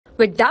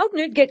With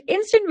Doubtnut, get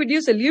instant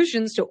video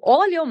solutions to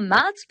all your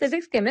maths,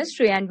 physics,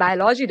 chemistry, and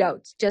biology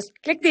doubts. Just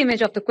click the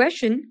image of the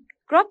question,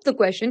 crop the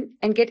question,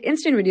 and get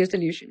instant video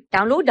solution.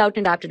 Download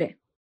Doubtnut app today.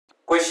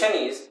 Question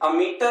is, a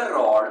meter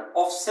rod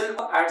of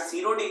silver at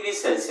 0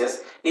 degrees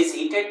Celsius is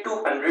heated to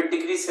 100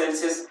 degrees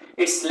Celsius.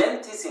 Its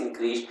length is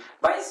increased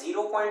by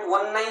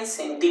 0.19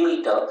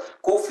 centimeter.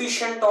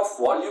 Coefficient of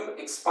volume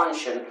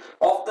expansion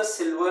of the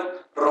silver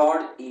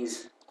rod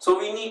is. So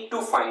we need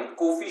to find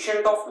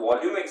coefficient of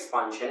volume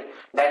expansion,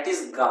 that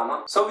is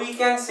gamma. So we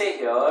can say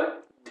here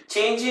the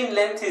change in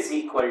length is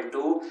equal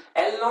to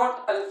L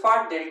naught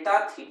alpha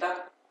delta theta.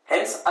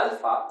 Hence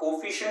alpha,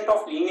 coefficient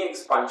of linear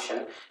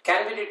expansion,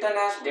 can be written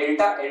as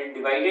delta L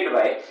divided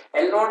by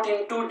L naught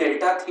into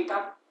delta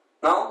theta.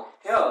 Now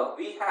here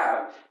we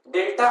have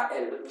delta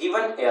L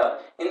given here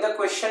in the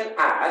question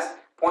as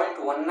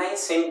 0.19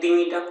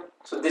 centimeter.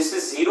 So this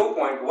is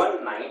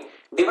 0.19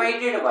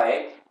 divided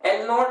by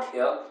L naught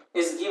here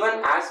is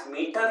given as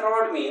meter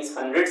rod means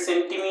 100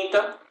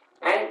 centimeter,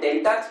 and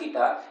delta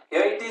theta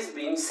here it is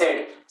being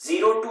said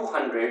 0 to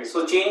 100.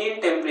 So change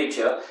in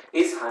temperature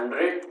is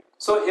 100.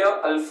 So here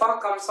alpha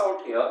comes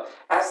out here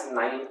as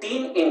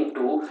 19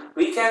 into,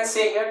 we can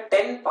say here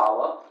 10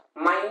 power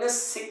minus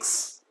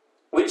 6,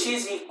 which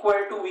is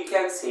equal to, we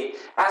can say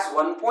as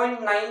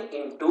 1.9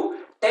 into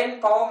 10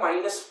 power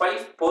minus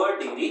 5 per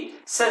degree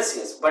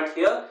Celsius. But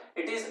here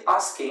it is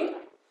asking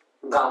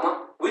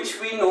gamma, which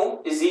we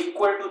know is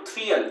equal to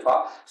 3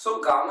 alpha.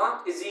 So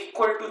gamma is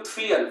equal to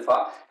 3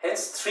 alpha.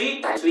 Hence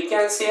 3 times we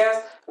can say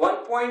as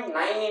 1.9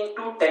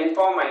 into 10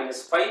 power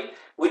minus 5,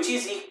 which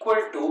is equal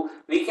to,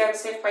 we can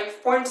say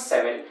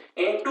 5.7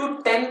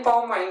 into 10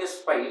 power minus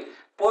 5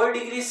 per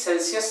degree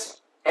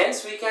Celsius.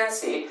 Hence we can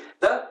say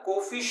the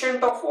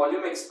coefficient of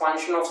volume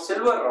expansion of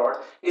silver rod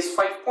is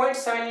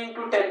 5.7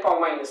 into 10 power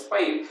minus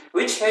 5,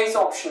 which here is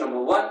option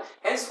number 1.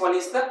 Hence 1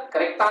 is the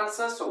correct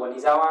answer. So 1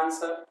 is our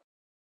answer.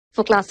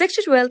 For class 6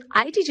 to 12,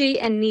 IIT JEE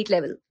and NEET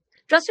level.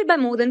 Trusted by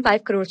more than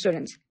 5 crore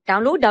students.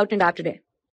 Download Doubtnut app today.